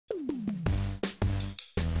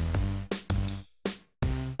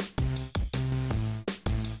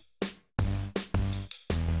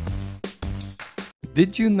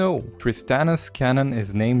Did you know Tristana's cannon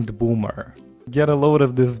is named Boomer? Get a load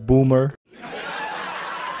of this, Boomer.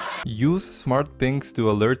 Use smart pings to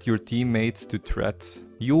alert your teammates to threats.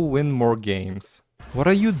 You'll win more games. What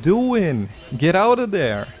are you doing? Get out of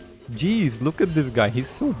there! Jeez, look at this guy, he's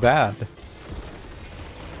so bad.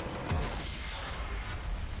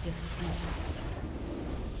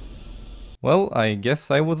 Well, I guess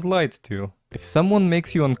I was lied to. If someone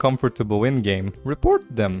makes you uncomfortable in-game, report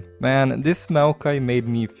them. Man, this Maokai made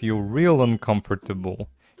me feel real uncomfortable.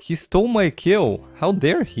 He stole my kill, how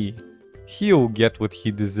dare he? He'll get what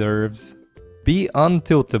he deserves. Be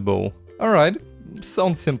untiltable. Alright,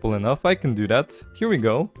 sounds simple enough, I can do that. Here we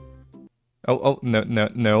go. No,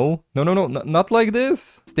 not like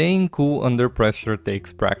this! Staying cool under pressure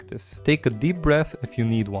takes practice. Take a deep breath if you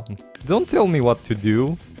need one. Don't tell me what to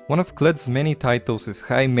do. One of Kled's many titles is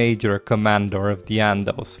High Major Commander of the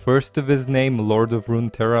Andals, first of his name Lord of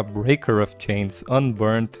Runeterra, Breaker of Chains,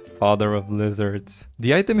 Unburnt, Father of Lizards.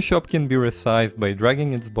 The item shop can be resized by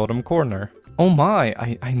dragging its bottom corner. Oh my,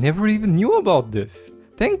 I never even knew about this!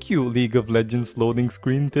 Thank you, League of Legends loading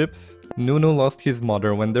screen tips! Nuno lost his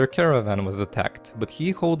mother when their caravan was attacked, but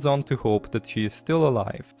he holds on to hope that she is still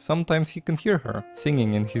alive. Sometimes he can hear her,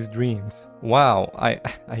 singing in his dreams. Wow,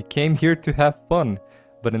 I came here to have fun.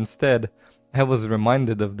 But instead, I was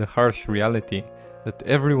reminded of the harsh reality that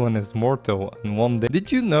everyone is mortal and one day—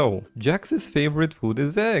 Did you know Jax's favorite food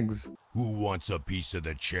is eggs? Who wants a piece of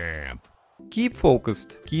the champ? Keep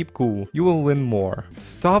focused, keep cool, you will win more.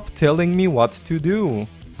 Stop telling me what to do.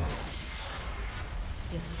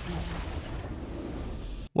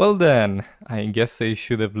 Well then, I guess I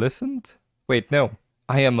should have listened? Wait, no.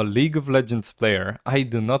 I am a League of Legends player. I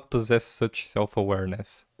do not possess such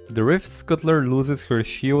self-awareness. The Rift Scuttler loses her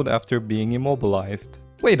shield after being immobilized.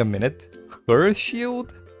 Wait a minute, her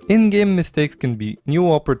shield? In-game mistakes can be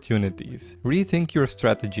new opportunities. Rethink your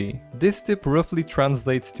strategy. This tip roughly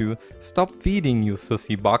translates to stop feeding, you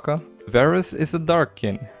sussy baka. Varus is a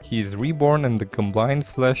Darkkin. He is reborn in the combined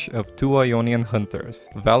flesh of two Ionian hunters,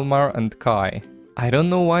 Valmar and Kai. I don't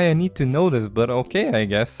know why I need to know this, but okay, I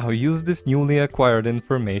guess. I'll use this newly acquired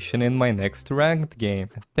information in my next ranked game.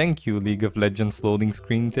 Thank you, League of Legends loading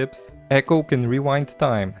screen tips. Echo can rewind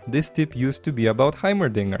time. This tip used to be about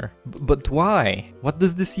Heimerdinger. But why? What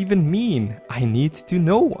does this even mean? I need to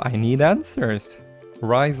know. I need answers.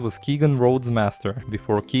 Ryze was Keegan Rhodes' master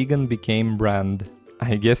before Keegan became Brand.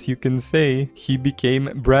 I guess you can say he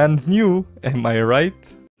became brand new, am I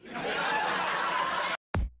right?